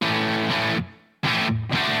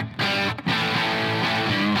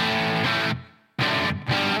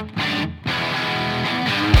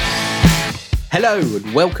Hello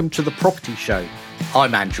and welcome to The Property Show.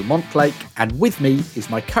 I'm Andrew Montlake and with me is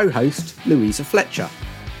my co-host Louisa Fletcher.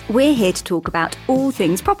 We're here to talk about all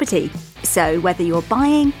things property. So whether you're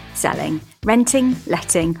buying, selling, renting,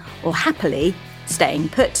 letting or happily staying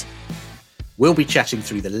put, we'll be chatting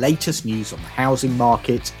through the latest news on the housing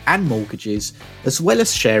market and mortgages, as well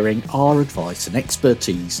as sharing our advice and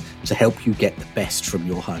expertise to help you get the best from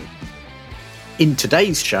your home. In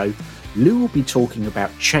today's show, Lou will be talking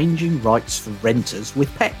about changing rights for renters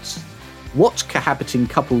with pets, what cohabiting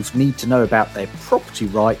couples need to know about their property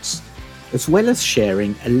rights, as well as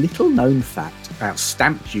sharing a little known fact about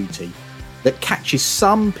stamp duty that catches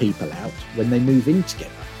some people out when they move in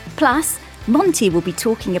together. Plus, Monty will be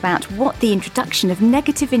talking about what the introduction of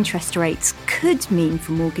negative interest rates could mean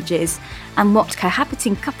for mortgages and what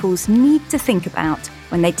cohabiting couples need to think about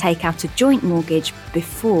when they take out a joint mortgage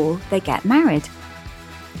before they get married.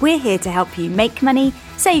 We're here to help you make money,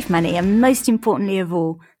 save money, and most importantly of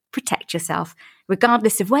all, protect yourself,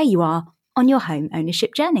 regardless of where you are on your home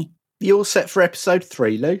ownership journey. You all set for episode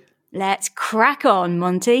 3, Lou? Let's crack on,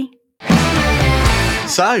 Monty.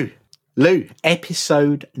 So, Lou,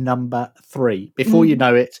 episode number 3. Before you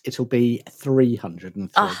know it, it'll be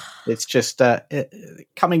 303. It's just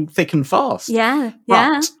coming thick and fast. Yeah.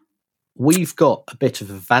 But we've got a bit of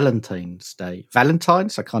a Valentine's Day.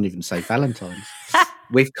 Valentine's? I can't even say Valentine's.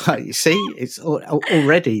 We've got, you see, it's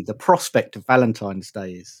already the prospect of Valentine's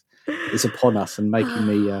Day is upon us and making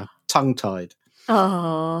me tongue-tied.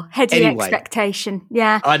 Oh, heady expectation.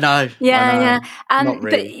 Yeah. I know. Yeah. Not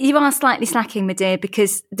really. But you are slightly slacking, my dear,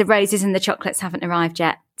 because the roses and the chocolates haven't arrived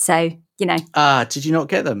yet. So, you know. Did you not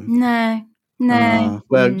get them? No.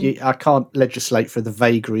 I can't legislate for the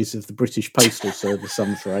vagaries of the British Postal Service,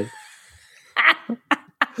 I'm afraid.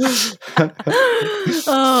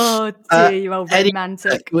 Oh dear, you old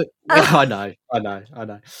romantic. I know.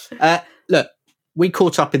 Look, we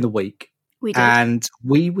caught up in the week. We did. And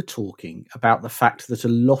we were talking about the fact that a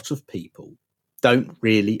lot of people don't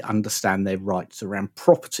really understand their rights around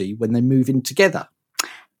property when they move in together.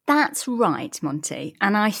 That's right, Monty.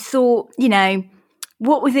 And I thought,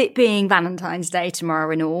 what with it being Valentine's Day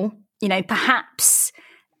tomorrow and all, perhaps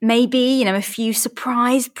maybe, a few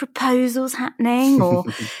surprise proposals happening or,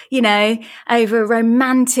 over a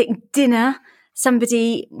romantic dinner,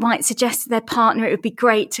 somebody might suggest to their partner it would be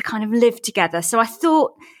great to kind of live together. So I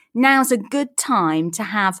thought now's a good time to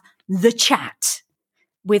have the chat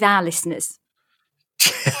with our listeners.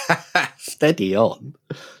 Steady on.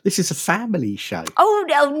 This is a family show. Oh,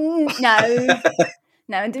 no.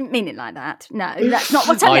 No, I didn't mean it like that. No, that's not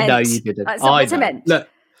what I meant. I know you didn't. That's not what I meant. Look,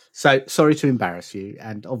 so sorry to embarrass you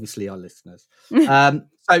and obviously our listeners.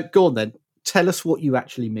 So go on then. Tell us what you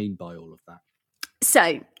actually mean by all of that.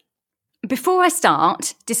 So before I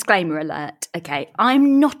start, disclaimer alert, okay,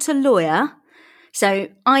 I'm not a lawyer. So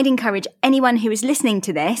I'd encourage anyone who is listening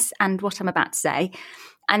to this and what I'm about to say,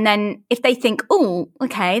 and then if they think, oh,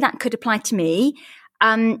 okay, that could apply to me,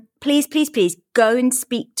 please go and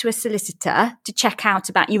speak to a solicitor to check out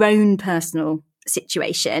about your own personal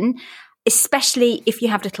situation, especially if you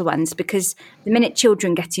have little ones, because the minute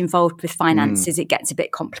children get involved with finances, it gets a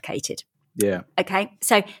bit complicated. Yeah. Okay,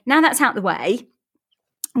 so now that's out the way,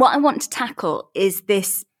 what I want to tackle is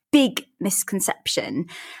this big misconception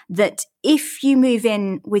that if you move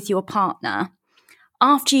in with your partner,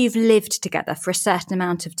 after you've lived together for a certain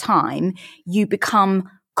amount of time, you become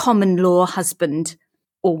common law husband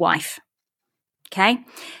or wife. Okay?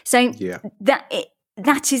 So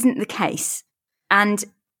that isn't the case. And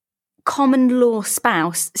common law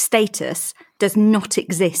spouse status does not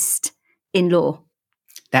exist in law.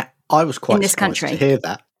 Now, I was quite in this surprised country to hear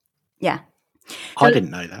that. Yeah. I didn't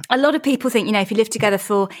know that. A lot of people think, if you live together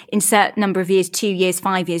for insert number of years, 2 years,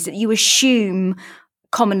 5 years, that you assume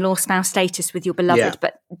common law spouse status with your beloved,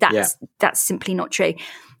 but that's simply not true.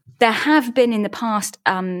 There have been in the past,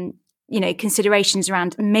 considerations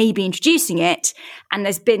around maybe introducing it, and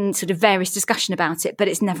there's been sort of various discussion about it, but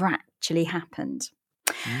it's never actually happened.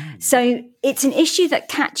 So it's an issue that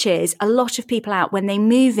catches a lot of people out when they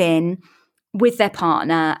move in with their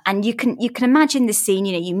partner, and you can imagine the scene.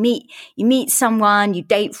 You meet someone, you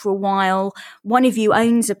date for a while, one of you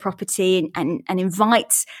owns a property and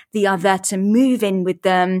invites the other to move in with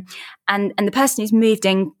them, and the person who's moved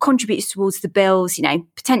in contributes towards the bills,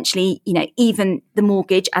 potentially even the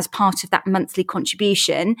mortgage as part of that monthly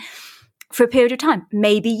contribution for a period of time,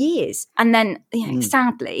 maybe years, and then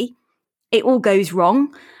sadly it all goes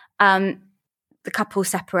wrong. The couple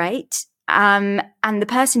separate. And the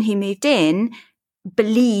person who moved in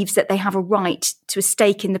believes that they have a right to a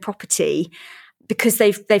stake in the property because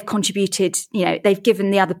they've contributed, they've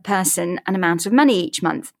given the other person an amount of money each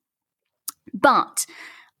month. But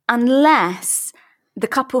unless the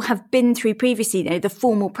couple have been through previously, the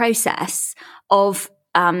formal process of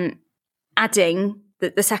adding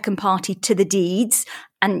the second party to the deeds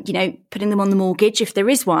and, putting them on the mortgage, if there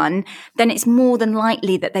is one, then it's more than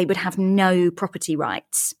likely that they would have no property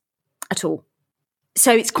rights at all.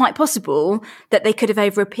 So it's quite possible that they could have,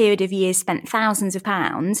 over a period of years, spent thousands of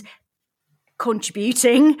pounds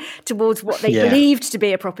contributing towards what they believed to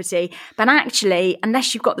be a property. But actually,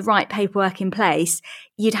 unless you've got the right paperwork in place,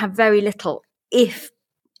 you'd have very little, if,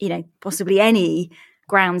 possibly any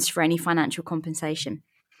grounds for any financial compensation.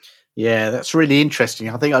 Yeah, that's really interesting.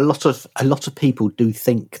 I think a lot of people do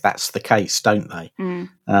think that's the case, don't they?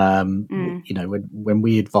 When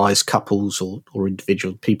we advise couples or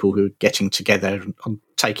individual people who are getting together on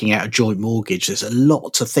taking out a joint mortgage, there's a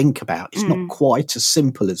lot to think about. It's not quite as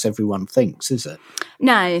simple as everyone thinks, is it?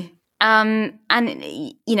 No. And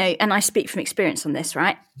I speak from experience on this,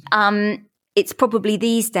 right? It's probably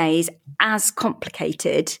these days as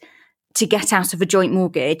complicated to get out of a joint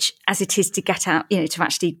mortgage as it is to get out, to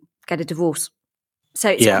actually get a divorce.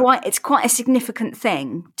 So it's quite a significant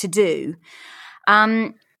thing to do.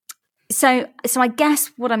 So I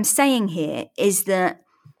guess what I'm saying here is that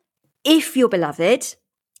if your beloved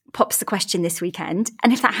pops the question this weekend,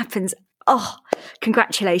 and if that happens,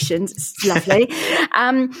 congratulations, it's lovely.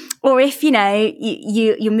 Or if,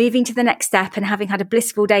 you're moving to the next step and having had a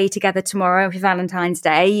blissful day together tomorrow for Valentine's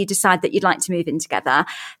Day, you decide that you'd like to move in together,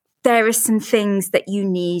 there are some things that you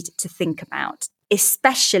need to think about,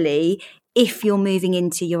 especially if you're moving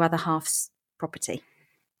into your other half's property.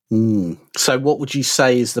 So what would you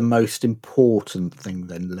say is the most important thing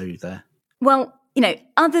then, Lou, there? Well,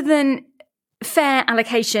 other than fair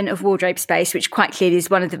allocation of wardrobe space, which quite clearly is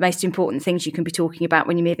one of the most important things you can be talking about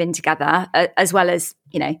when you move in together, as well as,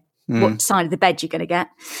 what side of the bed you're going to get.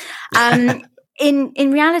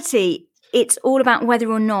 In reality, it's all about whether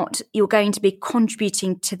or not you're going to be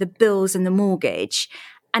contributing to the bills and the mortgage,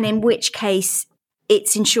 and in which case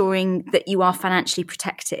it's ensuring that you are financially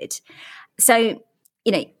protected. So,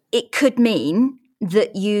 it could mean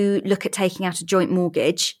that you look at taking out a joint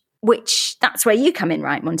mortgage, which that's where you come in,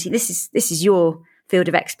 right, Monty? This is your field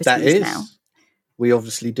of expertise now. We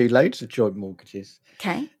obviously do loads of joint mortgages.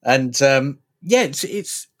 Okay. And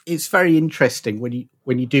it's very interesting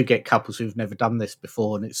when you do get couples who've never done this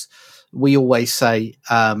before, and we always say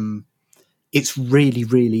it's really,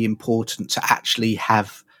 really important to actually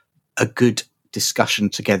have a good discussion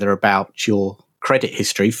together about your credit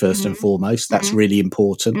history first and foremost. That's really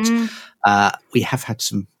important. We have had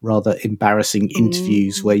some rather embarrassing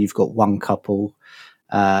interviews where you've got one couple,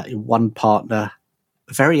 one partner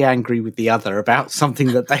very angry with the other about something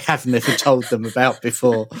that they have never told them about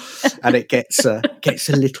before, and it gets a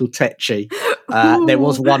little tetchy. There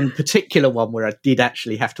was one particular one where I did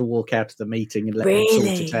actually have to walk out of the meeting and let them sort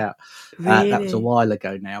it out. That was a while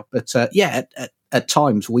ago now, but at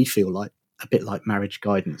times we feel like a bit like marriage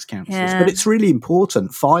guidance counsellors, but it's really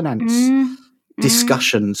important. Finance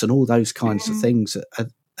discussions and all those kinds of things are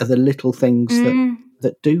the little things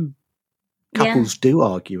that couples do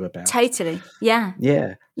argue about. Totally. Yeah.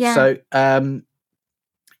 So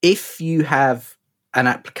if you have an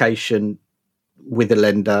application with a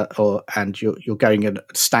lender and you're going a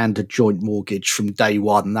standard joint mortgage from day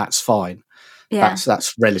one, that's fine.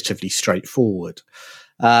 That's relatively straightforward.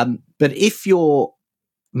 But if you're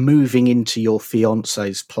moving into your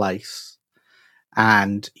fiance's place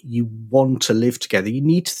and you want to live together, you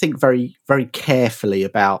need to think very, very carefully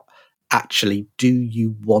about actually, do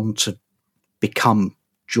you want to become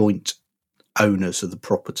joint owners of the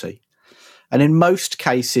property? And in most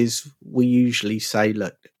cases, we usually say,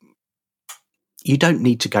 look, you don't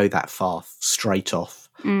need to go that far straight off,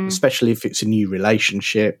 especially if it's a new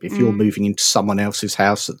relationship, if you're moving into someone else's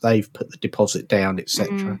house that they've put the deposit down,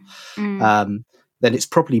 etc. Then it's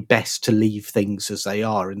probably best to leave things as they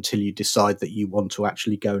are until you decide that you want to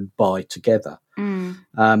actually go and buy together.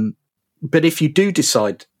 But if you do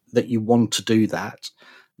decide that you want to do that,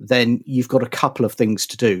 then you've got a couple of things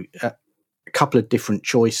to do, a couple of different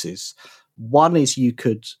choices. One is you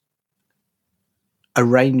could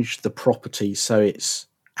arrange the property so it's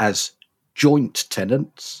as joint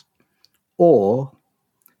tenants, or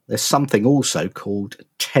there's something also called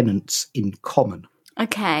tenants in common.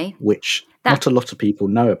 Okay. Which not a lot of people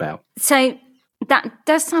know about. So that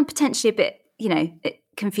does sound potentially a bit,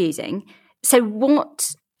 confusing. So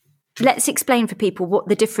let's explain for people what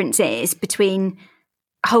the difference is between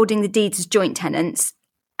holding the deeds as joint tenants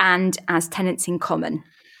and as tenants in common.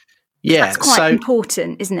 Yeah. That's quite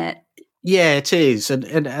important, isn't it? Yeah, it is,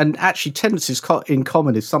 and actually, tenancies in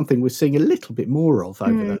common is something we're seeing a little bit more of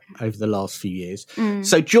over the last few years.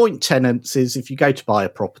 So, joint tenants is if you go to buy a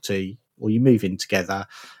property or you move in together,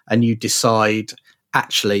 and you decide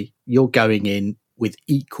actually you're going in with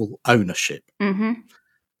equal ownership.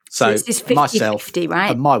 So it's 50, myself 50,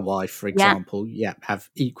 right? and my wife, for example, have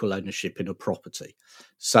equal ownership in a property.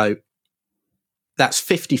 So that's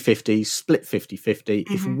 50-50, split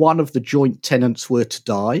 50-50. If one of the joint tenants were to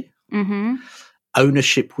die,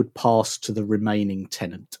 ownership would pass to the remaining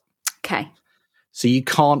tenant. Okay. So you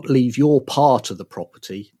can't leave your part of the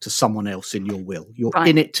property to someone else in your will. You're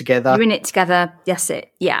in it together. You're in it together. That's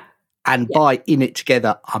it. Yeah. And by in it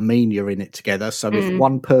together, I mean you're in it together. So if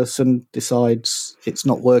one person decides it's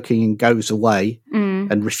not working and goes away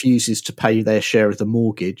and refuses to pay their share of the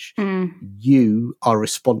mortgage, you are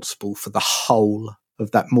responsible for the whole of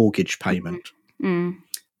that mortgage payment.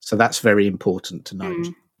 So that's very important to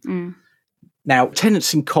note. Now,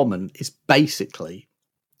 tenants in common is basically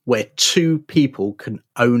where two people can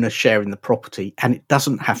own a share in the property, and it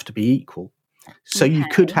doesn't have to be equal. So you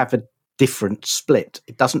could have a different split.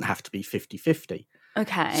 It doesn't have to be 50-50.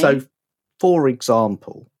 Okay. So, for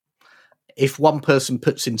example, if one person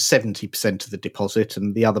puts in 70% of the deposit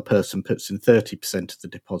and the other person puts in 30% of the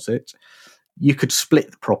deposit, you could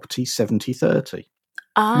split the property 70-30.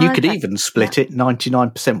 You could even split it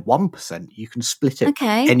 99%, 1%. You can split it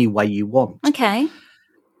any way you want. Okay.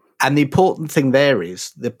 And the important thing there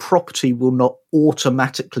is the property will not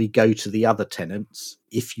automatically go to the other tenants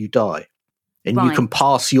if you die. And you can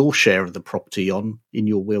pass your share of the property on in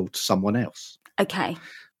your will to someone else. Okay.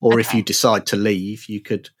 Or if you decide to leave, you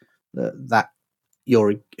could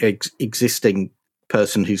your existing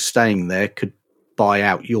person who's staying there could buy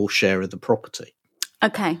out your share of the property.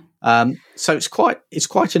 Okay. So it's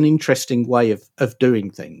quite an interesting way of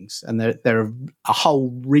doing things, and there are a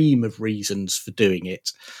whole ream of reasons for doing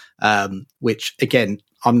it. Which again,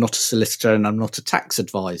 I'm not a solicitor and I'm not a tax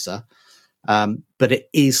advisor, but it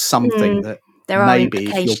is something that maybe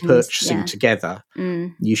if you're purchasing together,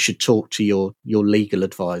 you should talk to your legal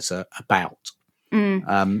advisor about.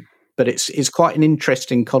 But it's quite an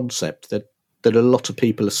interesting concept that a lot of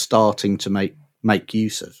people are starting to make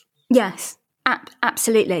use of. Yes,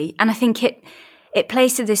 absolutely. And I think it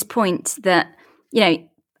plays to this point that,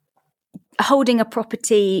 holding a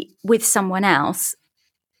property with someone else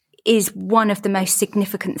is one of the most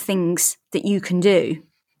significant things that you can do.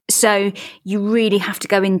 So you really have to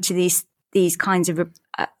go into these kinds of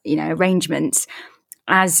arrangements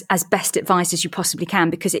as best advised as you possibly can,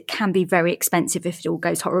 because it can be very expensive if it all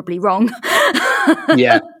goes horribly wrong.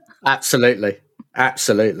 Yeah, absolutely.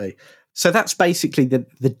 So that's basically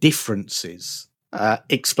the differences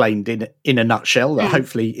explained in a nutshell,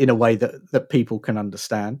 hopefully in a way that people can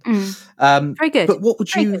understand. Very good. But what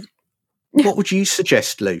would you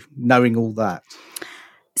suggest, Lou, knowing all that?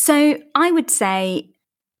 So I would say,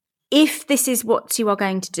 if this is what you are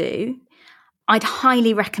going to do, I'd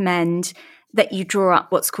highly recommend that you draw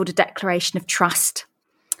up what's called a declaration of trust.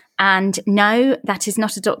 And no, that is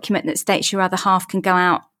not a document that states your other half can go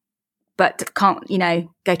out but can't,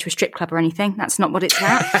 go to a strip club or anything. That's not what it's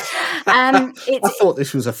about. I thought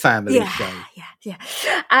this was a family show. Yeah.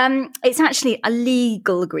 It's actually a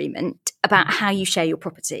legal agreement about how you share your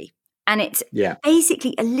property. And it's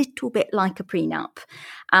basically a little bit like a prenup,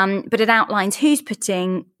 but it outlines who's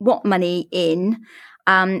putting what money in.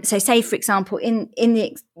 So say, for example,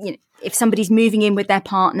 if somebody's moving in with their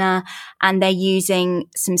partner and they're using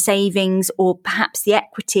some savings or perhaps the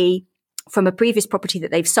equity from a previous property that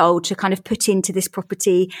they've sold to kind of put into this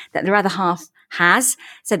property that their other half has.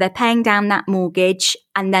 So they're paying down that mortgage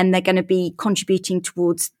and then they're going to be contributing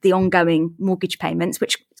towards the ongoing mortgage payments,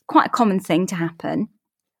 which is quite a common thing to happen.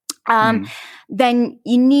 Then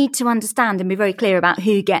you need to understand and be very clear about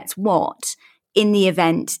who gets what in the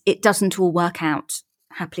event it doesn't all work out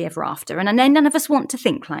happily ever after. And I know none of us want to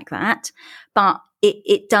think like that, but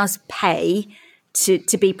it does pay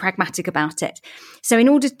to be pragmatic about it. So in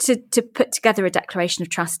order to put together a declaration of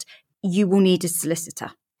trust, you will need a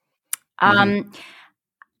solicitor.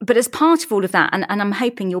 But as part of all of that, and I'm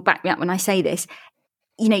hoping you'll back me up when I say this,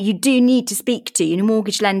 you do need to speak to your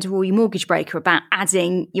mortgage lender or your mortgage broker about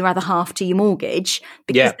adding your other half to your mortgage,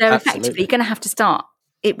 because they're effectively going to have to start.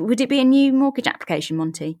 Would it be a new mortgage application,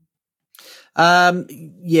 Monty?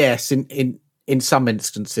 Yes, in some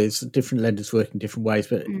instances, different lenders work in different ways,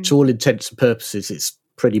 but to all intents and purposes, it's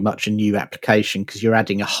pretty much a new application because you're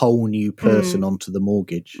adding a whole new person onto the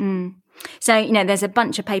mortgage. So, there's a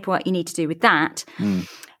bunch of paperwork you need to do with that.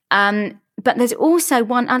 But there's also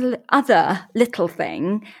one other little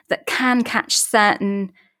thing that can catch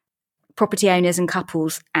certain property owners and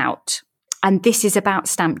couples out. And this is about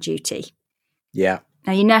stamp duty. Yeah.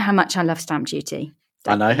 Now, you know how much I love stamp duty.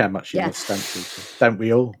 I know how much you love stamp duty. Don't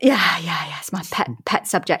we all? Yeah. It's my pet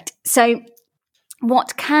subject. So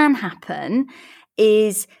what can happen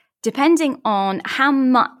is, depending on how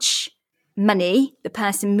much money the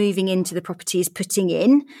person moving into the property is putting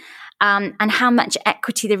in, and how much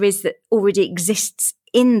equity there is that already exists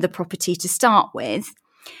in the property to start with,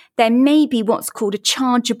 there may be what's called a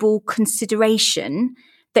chargeable consideration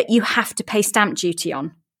that you have to pay stamp duty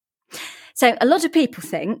on. So a lot of people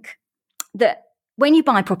think that when you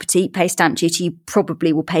buy property, pay stamp duty, you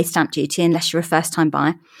probably will pay stamp duty unless you're a first-time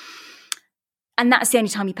buyer. And that's the only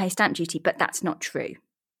time you pay stamp duty, but that's not true.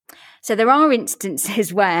 So there are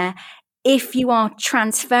instances where if you are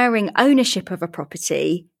transferring ownership of a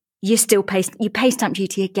property, you pay stamp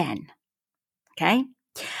duty again. Okay?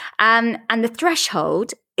 And the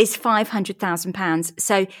threshold is £500,000.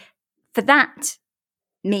 So for that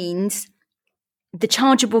means the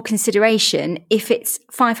chargeable consideration, if it's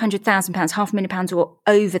 £500,000, £500,000 or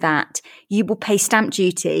over that, you will pay stamp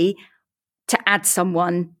duty to add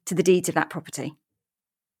someone to the deeds of that property.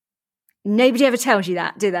 Nobody ever tells you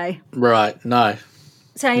that, do they? Right, no.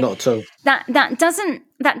 So not at all.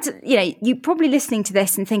 You're probably listening to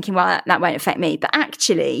this and thinking, well, that won't affect me. But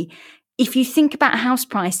actually, if you think about house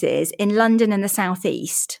prices in London and the South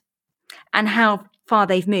East and how far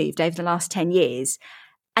they've moved over the last 10 years,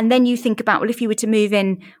 and then you think about, well, if you were to move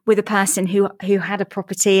in with a person who had a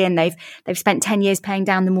property and they've spent 10 years paying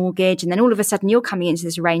down the mortgage, and then all of a sudden you're coming into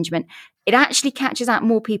this arrangement, it actually catches out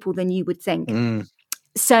more people than you would think.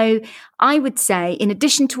 So I would say, in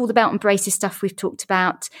addition to all the belt and braces stuff we've talked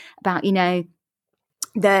about, the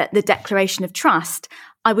declaration of trust,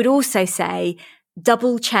 I would also say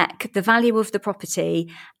double check the value of the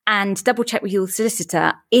property and double check with your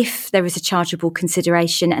solicitor if there is a chargeable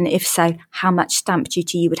consideration, and if so, how much stamp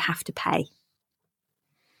duty you would have to pay.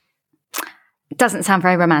 It doesn't sound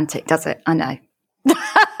very romantic, does it? I know.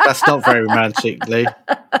 That's not very romantic, Lee.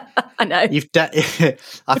 I know.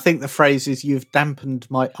 I think the phrase is, you've dampened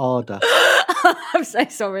my ardour. I'm so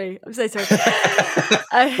sorry. But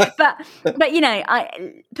I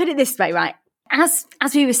put it this way, right? As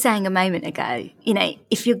we were saying a moment ago,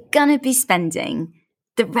 if you're going to be spending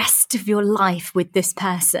the rest of your life with this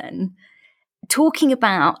person, talking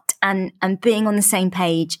about and being on the same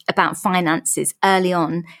page about finances early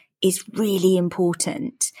on is really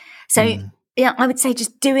important. So, I would say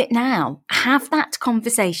just do it now. Have that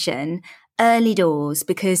conversation early doors,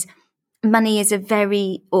 because money is it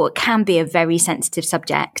can be a very sensitive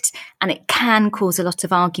subject, and it can cause a lot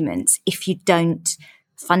of arguments if you don't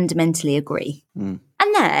fundamentally agree. And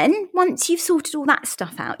then once you've sorted all that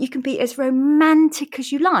stuff out, you can be as romantic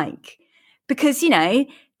as you like, because,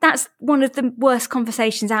 that's one of the worst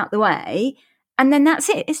conversations out the way. And then that's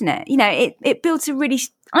it, isn't it? It builds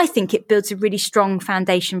I think it builds a really strong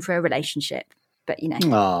foundation for a relationship. But,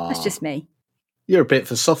 that's just me. You're a bit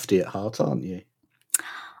of a softie at heart, aren't you?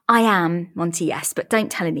 I am, Monty, yes, but don't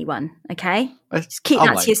tell anyone, okay? Just keep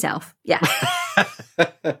that to yourself. Yeah.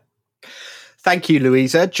 Thank you,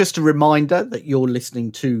 Louisa. Just a reminder that you're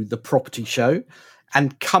listening to The Property Show,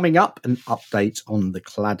 and coming up, an update on the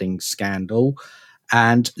cladding scandal.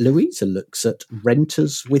 And Louisa looks at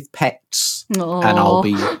renters with pets. Aww. And I'll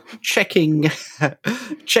be checking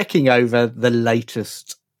over the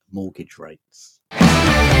latest mortgage rates.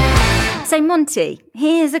 So, Monty,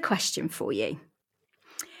 here's a question for you.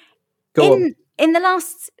 Go on. In the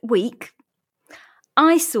last week,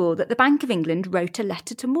 I saw that the Bank of England wrote a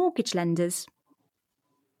letter to mortgage lenders.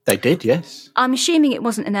 They did, yes. I'm assuming it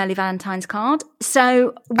wasn't an early Valentine's card.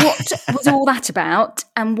 So what was all that about,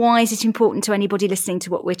 and why is it important to anybody listening to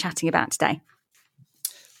what we're chatting about today?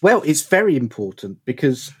 Well, it's very important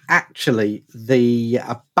because actually the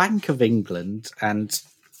Bank of England, and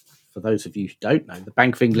for those of you who don't know, the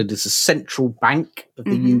Bank of England is a central bank of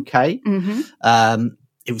the UK.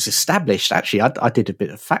 It was established, actually, I did a bit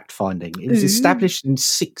of fact finding. It was established in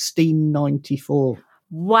 1694.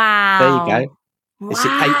 Wow. There you go. It's the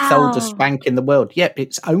 8th oldest bank in the world. Yep,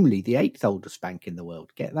 it's only the 8th oldest bank in the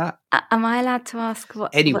world. Get that? Am I allowed to ask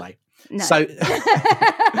what? Anyway, no. So the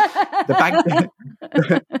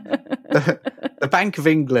Bank of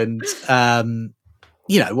England,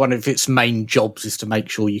 one of its main jobs is to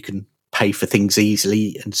make sure you can pay for things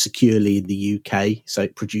easily and securely in the UK. So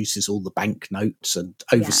it produces all the banknotes and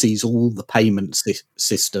oversees all the payment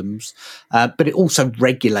systems. But it also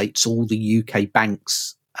regulates all the UK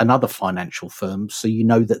banks and other financial firms, so you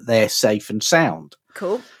know that they're safe and sound.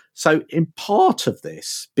 Cool. So in part of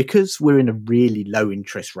this, because we're in a really low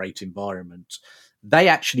interest rate environment, they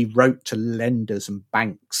actually wrote to lenders and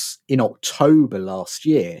banks in October last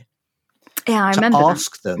year I to remember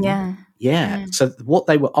ask that. them. Yeah. So what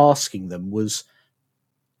they were asking them was,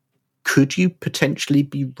 could you potentially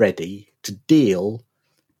be ready to deal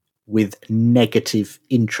with negative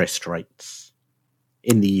interest rates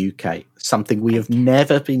in the UK? Something we have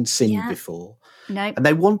never been seen before. No. And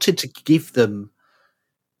they wanted to give them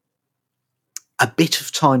a bit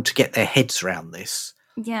of time to get their heads around this.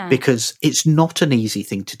 Yeah. Because it's not an easy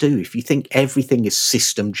thing to do. If you think everything is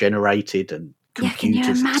system generated and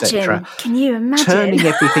computers, etc. Can you imagine turning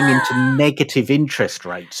everything into negative interest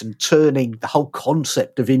rates and turning the whole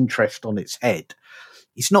concept of interest on its head?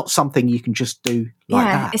 It's not something you can just do like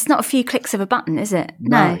that. It's not a few clicks of a button, is it?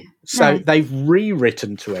 No. So they've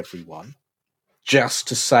rewritten to everyone just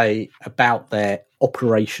to say about their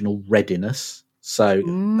operational readiness. So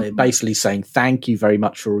they're basically saying, thank you very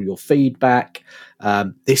much for all your feedback.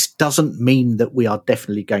 This doesn't mean that we are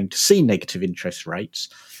definitely going to see negative interest rates,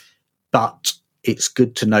 but it's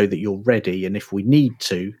good to know that you're ready. And if we need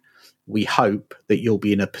to, we hope that you'll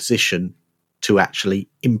be in a position to actually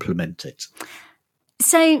implement it.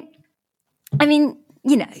 So, I mean,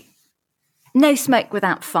 no smoke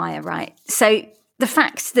without fire, right? So the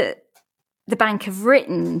fact that the Bank of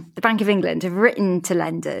England have written to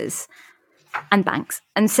lenders and banks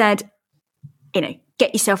and said,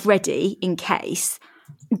 get yourself ready in case,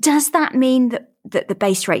 does that mean that the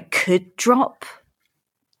base rate could drop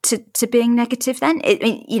to being negative then?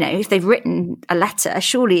 If they've written a letter,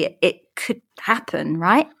 surely it could happen,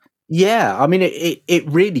 right? Yeah, I mean, it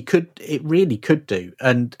really could. It really could do,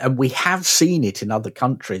 and we have seen it in other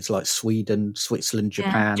countries like Sweden, Switzerland,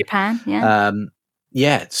 Japan.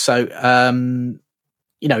 Yeah. So,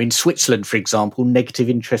 in Switzerland, for example, negative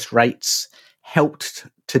interest rates helped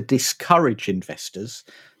to discourage investors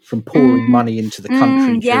from pouring money into the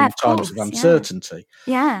country during times of uncertainty.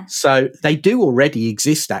 Yeah. So they do already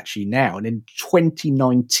exist actually now, and in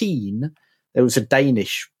 2019 there was a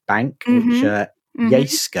Danish bank, which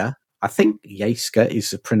Jyske. I think Jyske is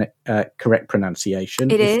the correct pronunciation.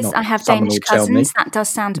 It is. I have Danish cousins. That does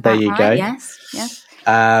sound about right. There you go. Yes.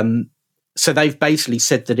 So they've basically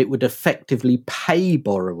said that it would effectively pay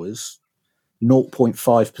borrowers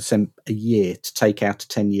 0.5% a year to take out a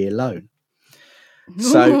 10-year loan.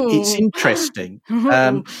 So it's interesting.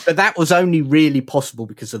 But that was only really possible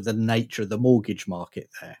because of the nature of the mortgage market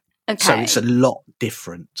there. Okay. So it's a lot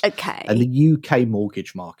different. Okay. And the UK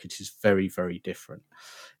mortgage market is very, very different.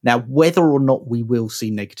 Now, whether or not we will see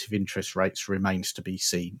negative interest rates remains to be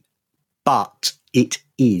seen, but it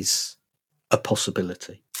is a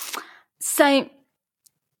possibility. So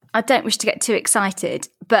I don't wish to get too excited,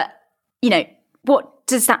 but, what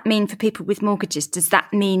does that mean for people with mortgages? Does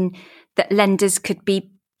that mean that lenders could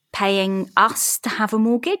be paying us to have a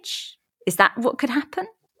mortgage? Is that what could happen?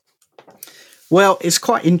 Well, it's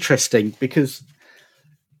quite interesting because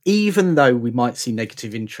even though we might see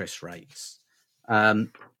negative interest rates,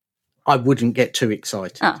 I wouldn't get too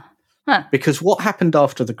excited. Because what happened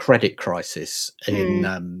after the credit crisis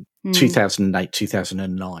in 2008,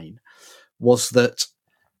 2009 was that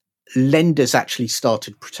lenders actually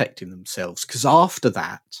started protecting themselves, because after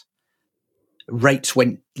that, rates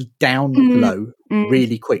went down low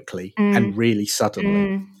really quickly and really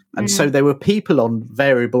suddenly. And so there were people on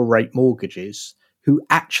variable rate mortgages who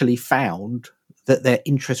actually found that their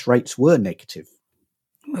interest rates were negative.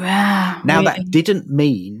 Wow. Now, that didn't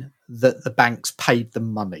mean that the banks paid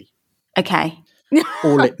them money. Okay.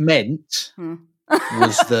 All it meant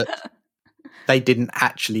was that they didn't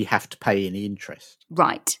actually have to pay any interest.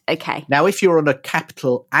 Right. Okay. Now, if you're on a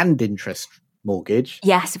capital and interest mortgage,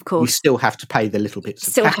 yes, of course, you still have to pay the little bits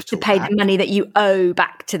of capital. Still have to pay the money that you owe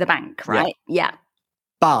back to the bank, right? Yeah.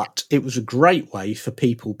 But it was a great way for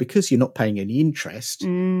people, because you're not paying any interest,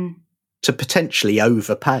 to potentially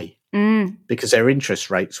overpay. Because their interest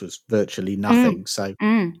rates was virtually nothing. So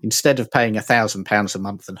instead of paying £1,000 a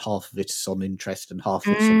month and half of it is on interest and half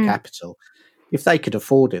of it's on capital, if they could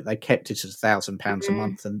afford it, they kept it as £1,000 a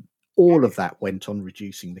month, and all of that went on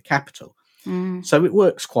reducing the capital. So it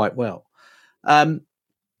works quite well. And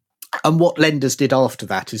what lenders did after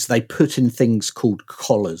that is they put in things called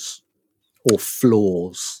collars or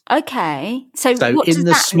floors. Okay. So what in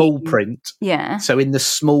the small mean? Print, yeah. So in the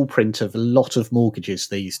small print of a lot of mortgages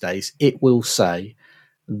these days, it will say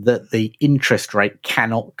that the interest rate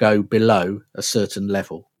cannot go below a certain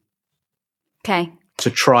level. Okay. To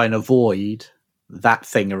try and avoid that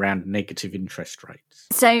thing around negative interest rates.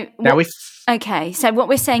 So so what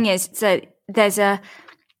we're saying is, so there's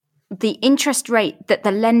the interest rate that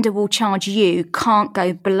the lender will charge you can't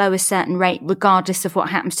go below a certain rate, regardless of what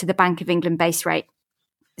happens to the Bank of England base rate.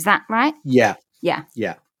 Is that right? Yeah. Yeah.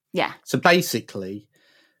 Yeah. Yeah. So basically,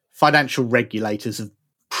 financial regulators have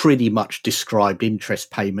pretty much described interest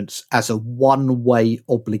payments as a one-way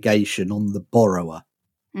obligation on the borrower.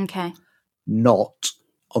 Okay. Not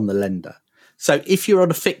on the lender. So if you're on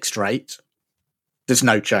a fixed rate, there's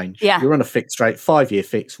no change. Yeah. You're on a fixed rate, 5-year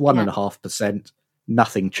fix, 1.5%,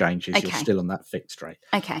 nothing changes. Okay. You're still on that fixed rate.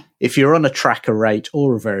 Okay. If you're on a tracker rate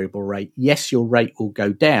or a variable rate, yes, your rate will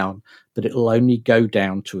go down, but it'll only go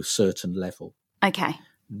down to a certain level. Okay.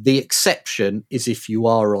 The exception is if you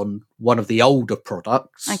are on one of the older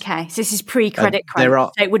products. Okay. So this is pre-credit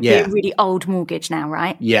crunch. So it would be a really old mortgage now,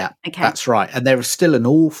 right? Yeah. Okay. That's right. And there are still an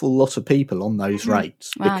awful lot of people on those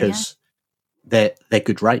rates because they're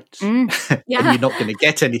good rates. And you're not going to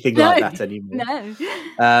get anything like that anymore.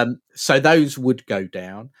 No. So those would go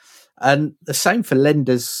down. And the same for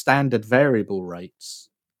lenders' standard variable rates.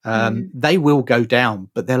 They will go down,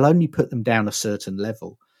 but they'll only put them down a certain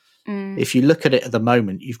level. If you look at it at the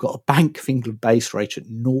moment, you've got a Bank of England base rate at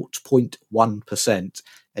 0.1%,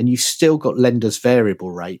 and you've still got lenders'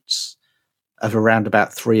 variable rates of around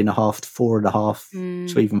about 3.5 to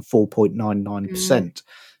 4.5 to even 4.99%.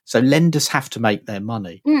 So lenders have to make their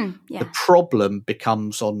money. The problem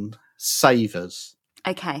becomes on savers.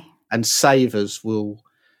 Okay. And savers will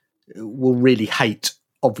really hate,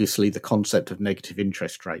 obviously, the concept of negative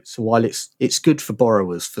interest rates. So while it's good for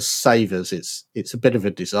borrowers, for savers, it's a bit of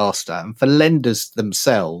a disaster. And for lenders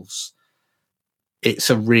themselves, it's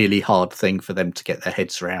a really hard thing for them to get their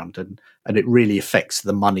heads around, and it really affects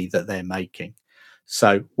the money that they're making.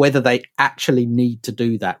 So whether they actually need to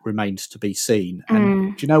do that remains to be seen.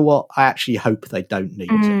 And do you know what? I actually hope they don't need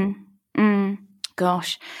to.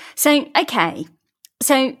 Gosh. So, okay.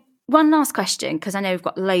 So one last question, because I know we've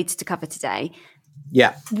got loads to cover today.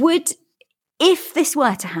 Yeah. If this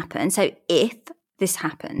were to happen, so if this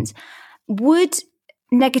happened, would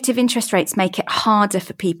negative interest rates make it harder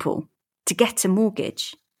for people to get a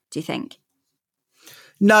mortgage, do you think?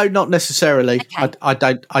 No, not necessarily. Okay.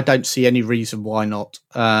 I don't see any reason why not.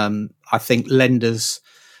 I think lenders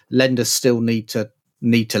still need to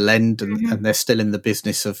lend, and they're still in the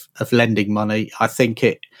business of lending money. I think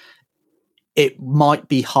it might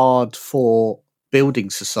be hard for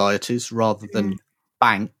building societies rather than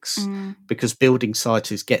banks, because building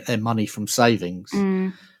societies get their money from savings.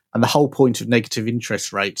 And the whole point of negative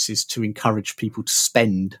interest rates is to encourage people to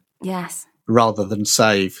spend rather than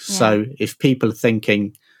save. Yeah. So if people are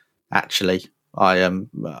thinking, actually, I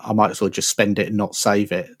might as well just spend it and not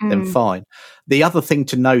save it, then fine. The other thing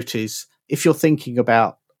to note is if you're thinking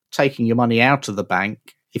about taking your money out of the bank,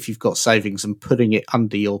 if you've got savings, and putting it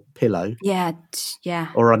under your pillow,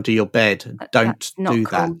 or under your bed, don't do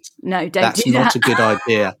that. No, don't. That's do not that. a good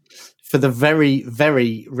idea. For the very,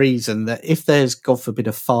 very reason that if there's, God forbid,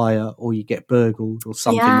 a fire or you get burgled or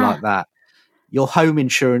something like that, your home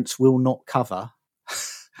insurance will not cover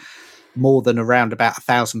more than around about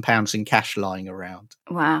 £1,000 in cash lying around.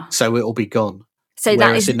 Wow! So it will be gone. So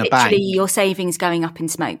that is literally your savings going up in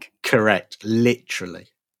smoke. Correct, literally.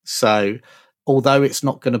 So although it's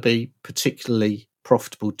not going to be particularly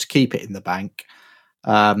profitable to keep it in the bank,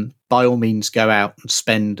 by all means go out and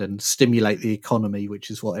spend and stimulate the economy, which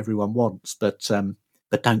is what everyone wants. But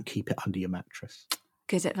don't keep it under your mattress.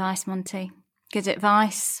 Good advice, Monty. Good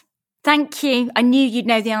advice. Thank you. I knew you'd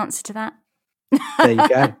know the answer to that. There you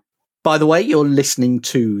go. By the way, you're listening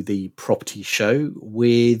to The Property Show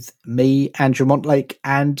with me, Andrew Montlake,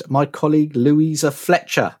 and my colleague, Louisa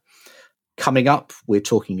Fletcher. Coming up, we're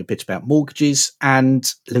talking a bit about mortgages,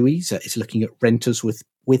 and Louisa is looking at renters with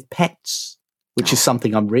pets, which is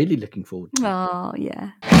something I'm really looking forward to. Oh,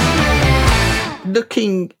 yeah.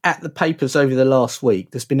 Looking at the papers over the last week,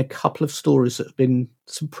 there's been a couple of stories that have been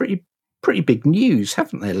some pretty big news,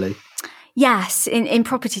 haven't there, Lou? Yes, in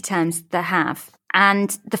property terms, there have.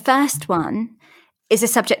 And the first one is a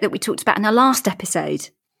subject that we talked about in our last episode,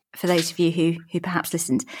 for those of you who perhaps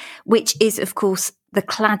listened, which is, of course, the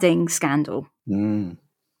cladding scandal.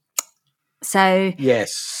 So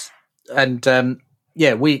yes, and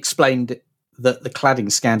we explained that the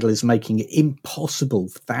cladding scandal is making it impossible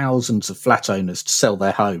for thousands of flat owners to sell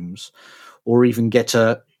their homes or even get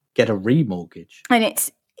a remortgage. And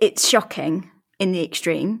it's shocking in the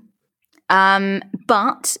extreme,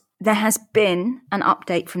 but there has been an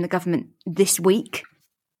update from the government this week.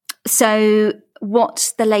 So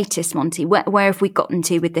what's the latest, Monty? Where have we gotten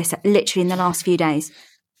to with this literally in the last few days?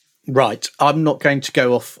 Right. I'm not going to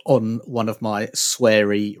go off on one of my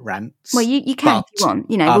sweary rants. Well, you can if you want.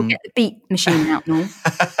 We'll get the beep machine out and all.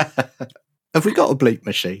 Have we got a bleep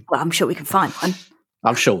machine? Well, I'm sure we can find one.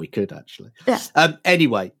 I'm sure we could, actually. Yeah.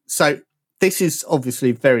 Anyway, so this is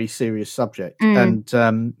obviously a very serious subject. And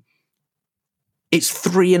It's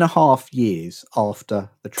 3.5 years after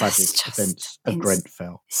the tragic events of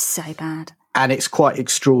Grenfell. So bad. And it's quite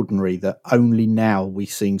extraordinary that only now we're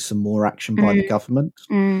seeing some more action by the government.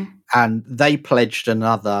 And they pledged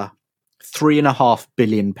another £3.5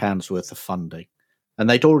 billion worth of funding. And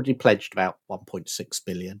they'd already pledged about 1.6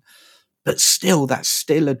 billion. But still, that's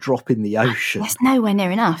still a drop in the ocean. That's nowhere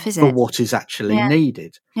near enough, is it? For what is actually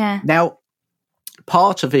needed. Yeah. Now,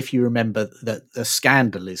 part of, if you remember, the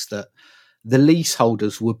scandal is that the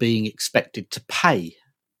leaseholders were being expected to pay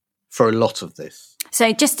for a lot of this.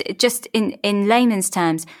 So just in layman's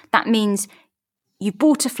terms, that means you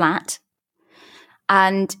bought a flat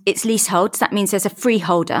and it's leasehold. So that means there's a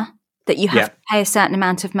freeholder that you have to pay a certain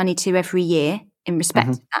amount of money to every year in respect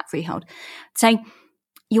of that freehold. So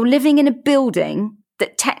you're living in a building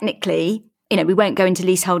that technically, we won't go into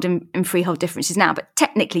leasehold and freehold differences now, but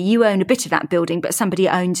technically you own a bit of that building, but somebody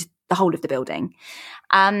owns the whole of the building.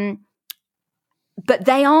 But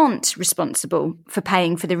they aren't responsible for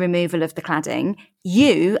paying for the removal of the cladding.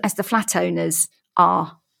 You, as the flat owners,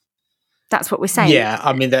 are. That's what we're saying. Yeah,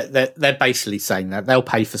 I mean, they're basically saying that they'll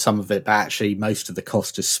pay for some of it, but actually most of the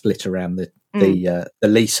cost is split around the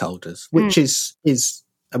leaseholders, which is,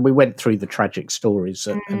 and we went through the tragic stories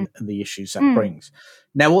and the issues that brings.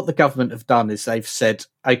 Now, what the government have done is they've said,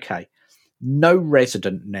 okay, no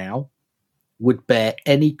resident now would bear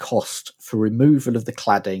any cost for removal of the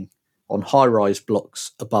cladding on high-rise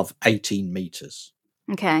blocks above 18 metres.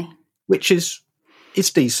 Okay. Which is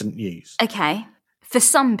decent news. Okay. For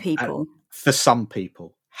some people. For some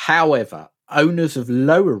people. However, owners of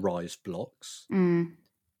lower-rise blocks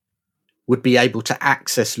would be able to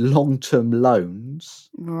access long-term loans.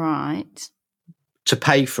 Right. To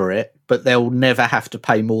pay for it, but they'll never have to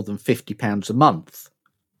pay more than £50 a month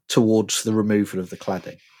towards the removal of the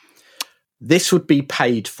cladding. This would be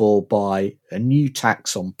paid for by a new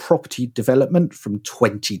tax on property development from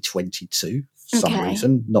 2022, for some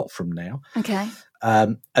reason, not from now. Okay.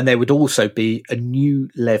 And there would also be a new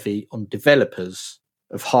levy on developers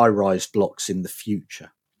of high-rise blocks in the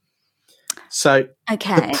future. So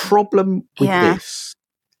the problem with this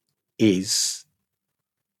is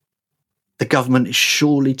the government has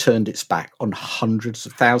surely turned its back on hundreds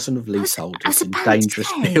of thousands of leaseholders in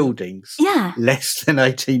dangerous buildings less than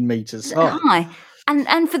 18 metres high.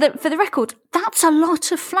 And for the record, that's a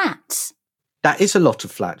lot of flats. That is a lot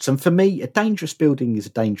of flats. And for me, a dangerous building is a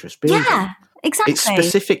dangerous building. Yeah, exactly. Its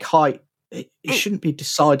specific height, it shouldn't be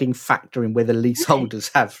deciding factor in whether leaseholders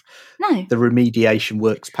have the remediation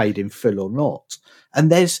works paid in full or not.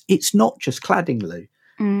 And it's not just cladding, Lou.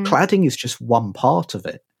 Cladding is just one part of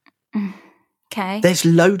it. Okay. There's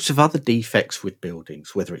loads of other defects with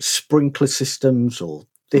buildings, whether it's sprinkler systems or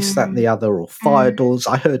this, that, and the other, or fire doors.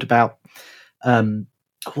 I heard about,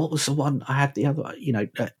 what was the one I had the other,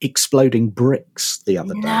 exploding bricks the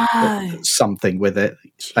other day. Something where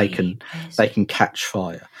they can catch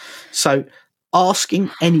fire. So asking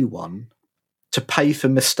anyone to pay for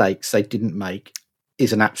mistakes they didn't make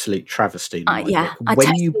is an absolute travesty.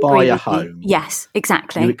 When you buy a home, yes,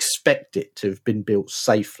 exactly, you expect it to have been built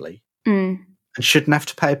safely and shouldn't have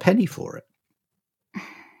to pay a penny for it.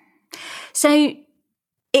 So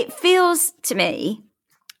it feels to me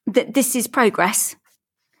that this is progress,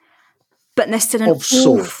 but there's still an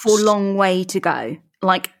awful long way to go,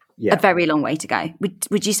 a very long way to go.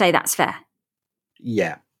 Would you say that's fair?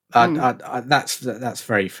 Yeah. That's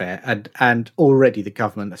very fair, and already the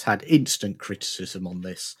government has had instant criticism on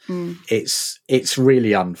this. It's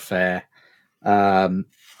really unfair.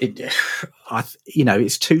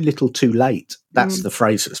 It's too little, too late. That's the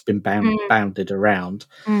phrase that's been bounded around.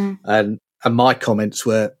 And my comments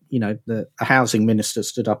were, the housing minister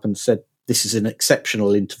stood up and said this is an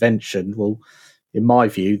exceptional intervention. Well, in my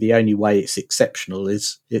view, the only way it's exceptional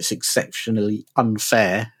is it's exceptionally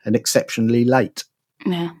unfair and exceptionally late.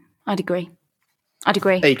 Yeah, I'd agree.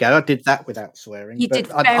 There you go. I did that without swearing. You did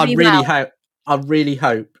very well. I really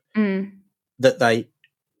hope that they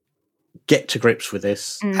get to grips with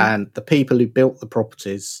this, and the people who built the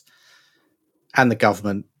properties and the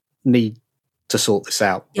government need to sort this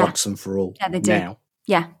out once and for all. Yeah, they do. Now.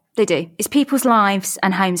 Yeah, they do. It's people's lives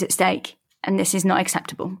and homes at stake, and this is not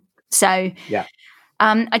acceptable. So,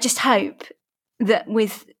 I just hope that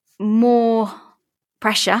with more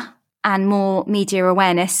pressure and more media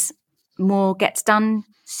awareness, more gets done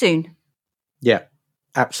soon. Yeah,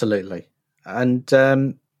 absolutely. And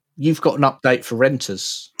you've got an update for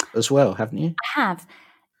renters as well, haven't you? I have.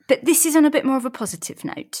 But this is on a bit more of a positive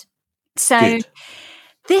note. So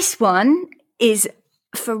this one is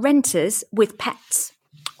for renters with pets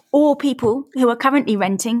or people who are currently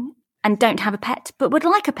renting and don't have a pet but would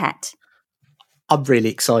like a pet. I'm really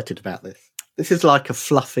excited about this. This is like a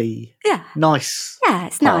fluffy, nice. Yeah,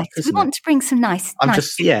 it's nice. We want to bring some nice.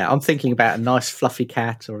 I'm thinking about a nice fluffy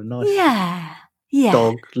cat or a nice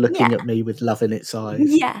dog looking at me with love in its eyes.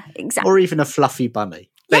 Yeah, exactly. Or even a fluffy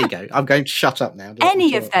bunny. There you go. I'm going to shut up now.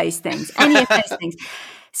 Any of those things.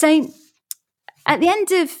 So at the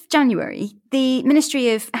end of January, the Ministry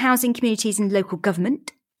of Housing, Communities and Local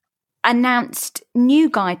Government announced new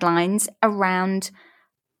guidelines around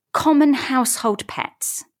common household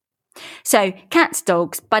pets. So cats,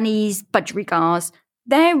 dogs, bunnies, budgerigars,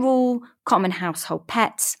 they're all common household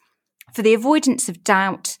pets. For the avoidance of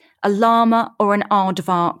doubt, a llama or an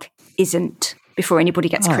aardvark isn't, before anybody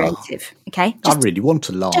gets creative. Okay? I really want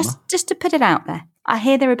a llama. Just to put it out there. I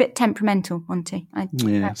hear they're a bit temperamental, Monty.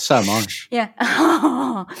 So am I.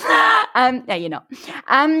 Yeah. No, you're not.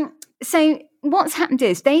 So what's happened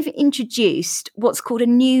is they've introduced what's called a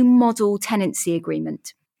new model tenancy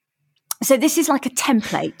agreement. So this is like a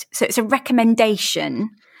template. So it's a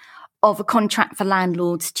recommendation of a contract for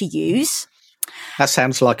landlords to use. That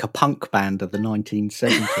sounds like a punk band of the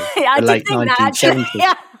 1970s. I the late 1970s.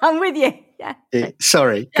 Yeah, I'm with you. Yeah.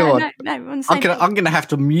 Sorry, go on. No, I'm going to have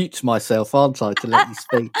to mute myself, aren't I, to let you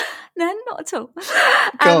speak? No, not at all.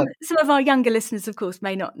 Some of our younger listeners, of course,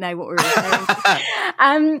 may not know what we're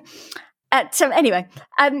referring to. So anyway,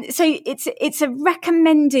 so it's a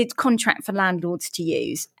recommended contract for landlords to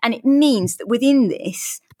use, and it means that within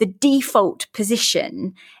this, the default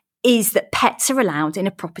position is that pets are allowed in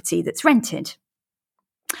a property that's rented.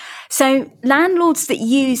 So landlords that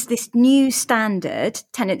use this new standard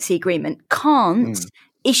tenancy agreement can't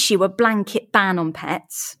issue a blanket ban on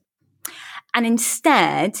pets, and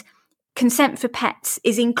instead, consent for pets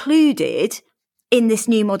is included in this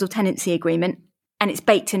new model tenancy agreement, and it's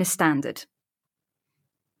baked in a standard.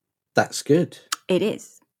 That's good. It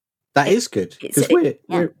is. That is good, because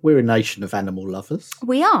we're a nation of animal lovers.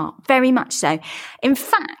 We are, very much so. In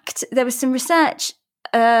fact, there was some research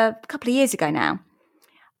a couple of years ago now,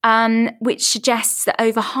 which suggests that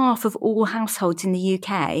over half of all households in the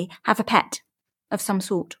UK have a pet of some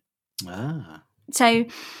sort. So,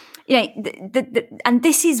 and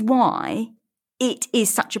this is why it is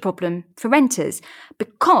such a problem for renters,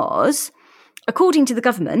 because according to the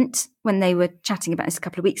government, when they were chatting about this a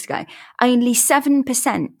couple of weeks ago, only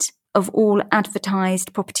 7% of all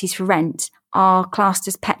advertised properties for rent are classed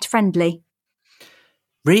as pet friendly.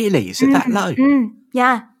 Really? Is it that low?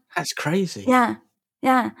 Yeah. That's crazy.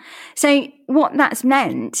 Yeah. So what that's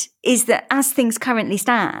meant is that as things currently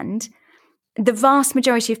stand, the vast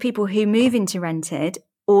majority of people who move into rented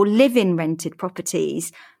or live in rented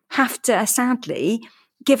properties have to, sadly,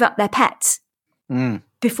 give up their pets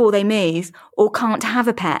before they move, or can't have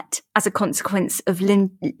a pet as a consequence of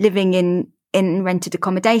living in rented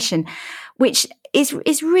accommodation, which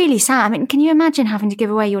is really sad. I mean, can you imagine having to give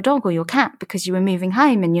away your dog or your cat because you were moving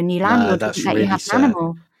home and your new landlord didn't let you have an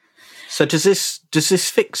animal? So does this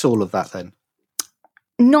fix all of that then?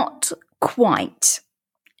 Not quite.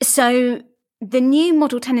 So the new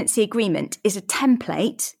model tenancy agreement is a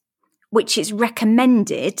template which is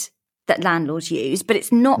recommended that landlords use, but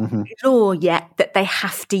it's not law yet that they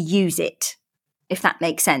have to use it, if that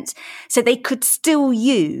makes sense. So they could still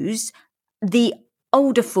use the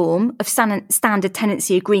older form of standard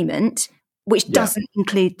tenancy agreement, which doesn't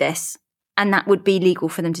include this, and that would be legal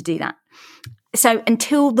for them to do that. So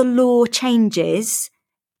until the law changes,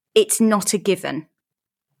 it's not a given.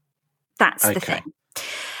 That's the thing.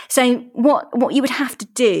 So what you would have to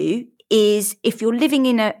do is, if you're living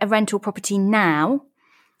in a rental property now,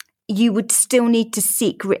 you would still need to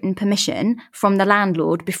seek written permission from the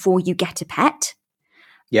landlord before you get a pet.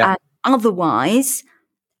 Yeah. Otherwise,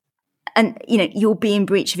 you'll be in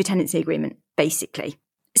breach of a tenancy agreement, basically.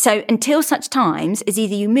 So until such times as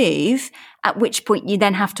either you move, at which point you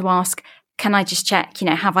then have to ask, can I just check,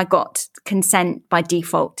 have I got consent by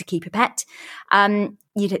default to keep a pet?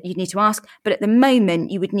 You'd need to ask. But at the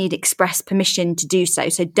moment, you would need express permission to do so.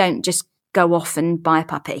 So don't just go off and buy a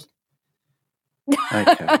puppy.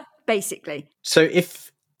 Okay. Basically. So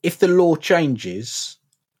if the law changes,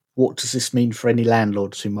 what does this mean for any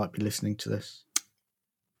landlords who might be listening to this?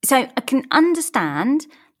 So I can understand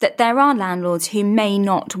that there are landlords who may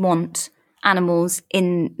not want animals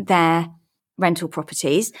in their rental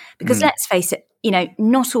properties, because let's face it,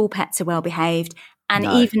 not all pets are well behaved, and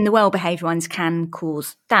even the well behaved ones can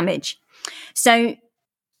cause damage. So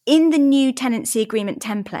in the new tenancy agreement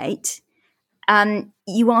template,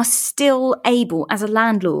 you are still able as a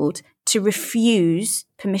landlord to refuse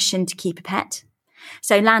permission to keep a pet.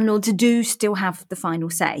 So landlords do still have the final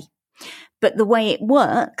say. But the way it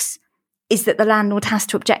works is that the landlord has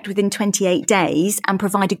to object within 28 days and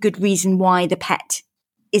provide a good reason why the pet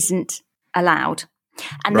isn't allowed.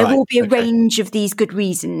 And there will be a range of these good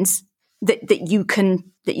reasons that you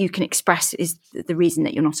can express is the reason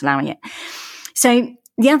that you're not allowing it. So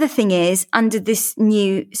the other thing is, under this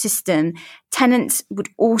new system, tenants would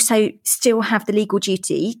also still have the legal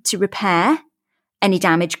duty to repair any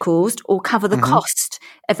damage caused or cover the cost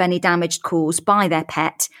of any damage caused by their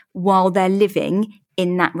pet while they're living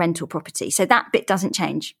in that rental property. So that bit doesn't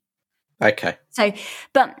change. Okay. So,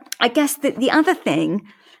 but I guess that the other thing,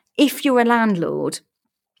 if you're a landlord,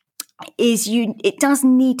 is it does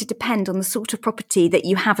need to depend on the sort of property that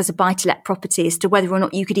you have as a buy-to-let property as to whether or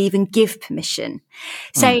not you could even give permission.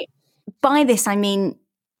 So by this, I mean,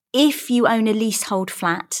 if you own a leasehold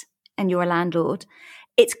flat and you're a landlord,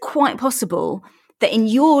 it's quite possible that in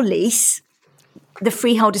your lease, the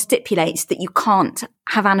freeholder stipulates that you can't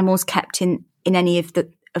have animals kept in any of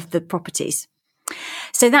the properties.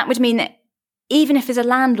 So that would mean that even if as a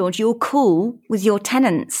landlord, you're cool with your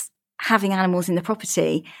tenants having animals in the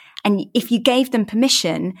property, and if you gave them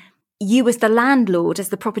permission, you as the landlord, as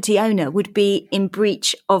the property owner, would be in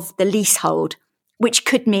breach of the leasehold, which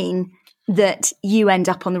could mean that you end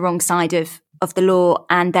up on the wrong side of the law,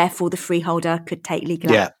 and therefore the freeholder could take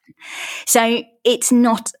legal action. So it's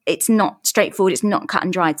not straightforward. It's not cut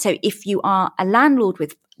and dried. So if you are a landlord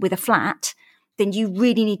with a flat, then you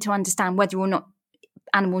really need to understand whether or not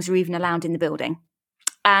animals are even allowed in the building.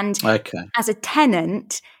 And as a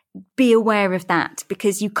tenant, be aware of that,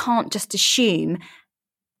 because you can't just assume,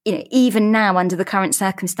 even now under the current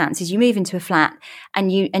circumstances, you move into a flat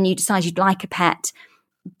and you decide you'd like a pet.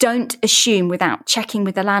 Don't assume without checking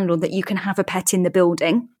with the landlord that you can have a pet in the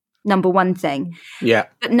building. Number one thing. Yeah.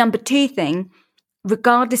 But number two thing,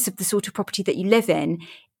 regardless of the sort of property that you live in,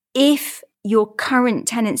 if your current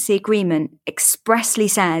tenancy agreement expressly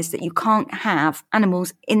says that you can't have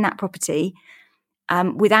animals in that property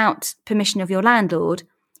without permission of your landlord,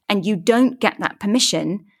 and you don't get that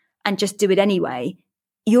permission and just do it anyway,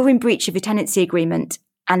 you're in breach of your tenancy agreement,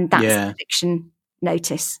 and that's an eviction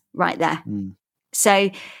notice right there. So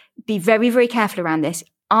be very, very careful around this.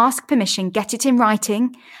 Ask permission, get it in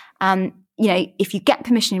writing. If you get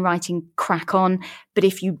permission in writing, crack on. But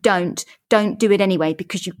if you don't do it anyway,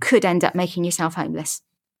 because you could end up making yourself homeless.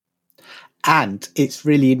 And it's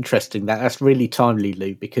really interesting that's really timely,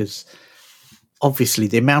 Lou, because obviously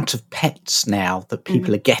the amount of pets now that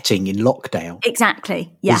people are getting in lockdown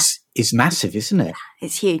is massive, isn't it?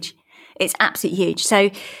 It's huge. It's absolutely huge. So,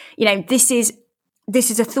 this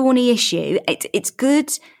is a thorny issue. It's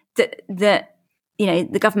good that the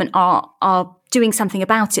government are doing something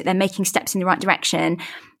about it. They're making steps in the right direction.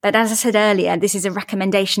 But as I said earlier, this is a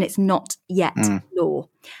recommendation. It's not yet law.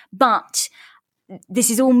 But this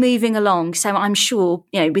is all moving along. So I'm sure,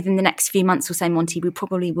 within the next few months or so, Monty, we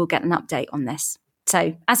probably will get an update on this.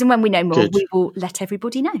 So as and when we know more, we will let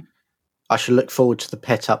everybody know. I shall look forward to the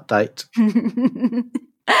pet update.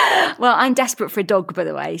 Well, I'm desperate for a dog, by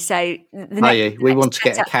the way. So we want to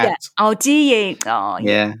get a cat. Yeah. Oh, do you? Oh,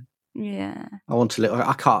 yeah. Yeah. I want a little.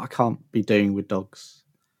 I can't be doing with dogs.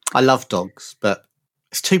 I love dogs, but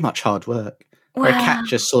it's too much hard work. Wow. Where a cat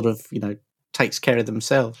just sort of, takes care of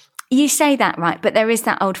themselves. You say that right, but there is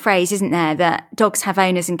that old phrase, isn't there, that dogs have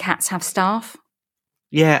owners and cats have staff?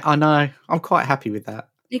 Yeah, I know. I'm quite happy with that.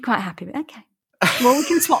 You're quite happy with it? Okay. Well, we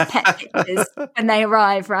can swap pet pictures when they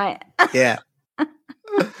arrive, right? Yeah.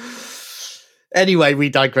 Anyway, we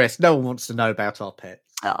digress. No one wants to know about our pets.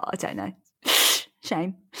 Oh, I don't know.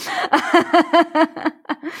 Shame.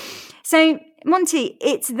 So, Monty,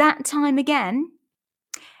 it's that time again.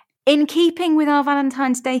 In keeping with our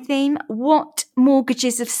Valentine's Day theme, what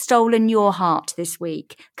mortgages have stolen your heart this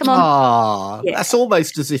week? Come on. That's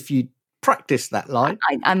almost as if you practiced that line.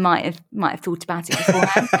 I might have thought about it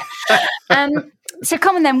beforehand. So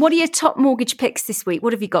come on then, what are your top mortgage picks this week?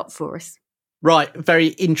 What have you got for us? Right, very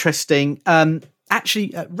interesting.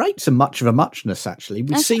 Actually, rates are much of a muchness. Actually,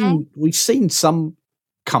 we've seen some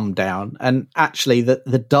come down, and actually,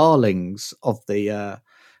 the darlings of the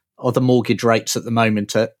mortgage rates at the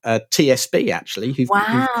moment are TSB. Actually, who've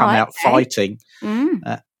come out fighting.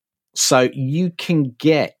 So you can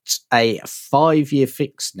get a 5-year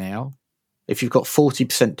fix now if you've got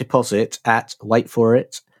 40% deposit at, wait for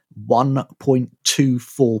it,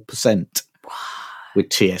 1.24% with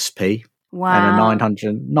TSP. Wow. And a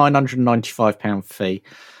 £995 fee.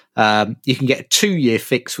 You can get a 2-year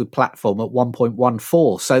fix with Platform at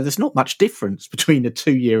 1.14. So there's not much difference between a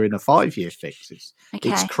 2-year and a 5-year fix.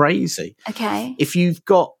 It's crazy. Okay. If you've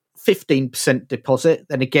got 15% deposit,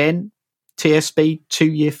 then again, TSB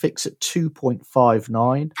 2-year fix at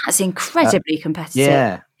 2.59. That's incredibly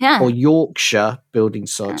competitive. Yeah. Or Yorkshire Building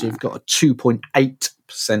Society, you've got a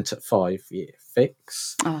 2.8% at 5-year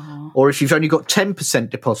fix. Or if you've only got 10%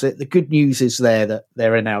 deposit, the good news is that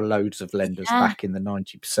there are now loads of lenders back in the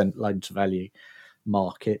 90% loan to value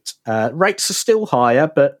market. Rates are still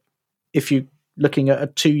higher, but if you're looking at a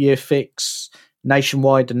 2-year fix,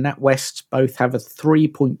 Nationwide and NatWest both have a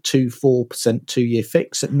 3.24% 2-year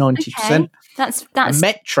fix at 90%. Okay. That's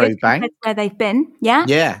Metro Bank, where they've been.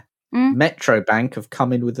 Yeah. Metro Bank have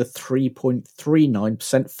come in with a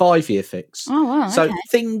 3.39% 5-year fix. Oh wow! So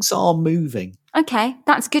things are moving. Okay,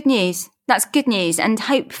 that's good news. And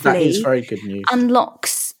hopefully that is very good news.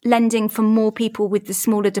 Unlocks lending for more people with the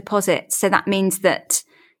smaller deposits. So that means that,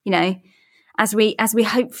 you know, as we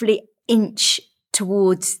hopefully inch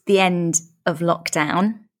towards the end of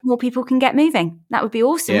lockdown, more people can get moving. That would be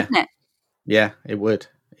awesome, wouldn't it? Yeah, it would.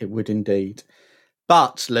 It would indeed.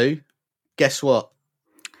 But Lou, guess what?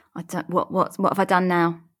 I don't. What have I done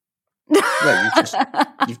now? Well,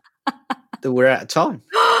 we're out of time.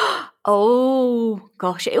 Oh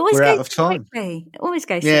gosh, it always goes quickly. It always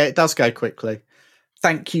goes. Yeah, it does go quickly.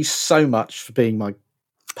 Thank you so much for being my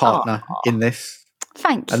partner in this.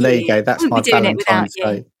 Thank you. And there you go. That's my Valentine's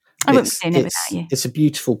Day. I wouldn't be doing it without you. It's a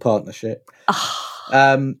beautiful partnership.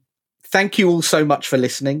 Thank you all so much for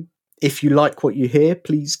listening. If you like what you hear,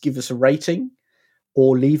 please give us a rating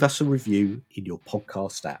or leave us a review in your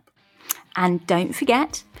podcast app. And don't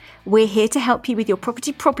forget, we're here to help you with your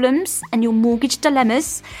property problems and your mortgage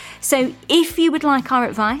dilemmas. So if you would like our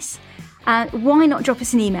advice, why not drop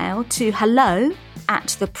us an email to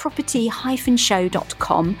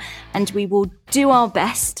hello@theproperty-show.com, and we will do our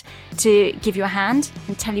best to give you a hand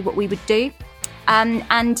and tell you what we would do.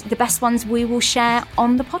 And the best ones we will share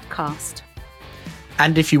on the podcast.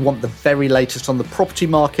 And if you want the very latest on the property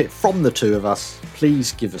market from the two of us,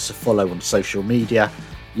 please give us a follow on social media.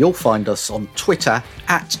 You'll find us on Twitter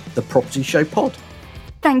 @The Property Show Pod.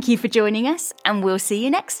 Thank you for joining us, and we'll see you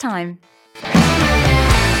next time.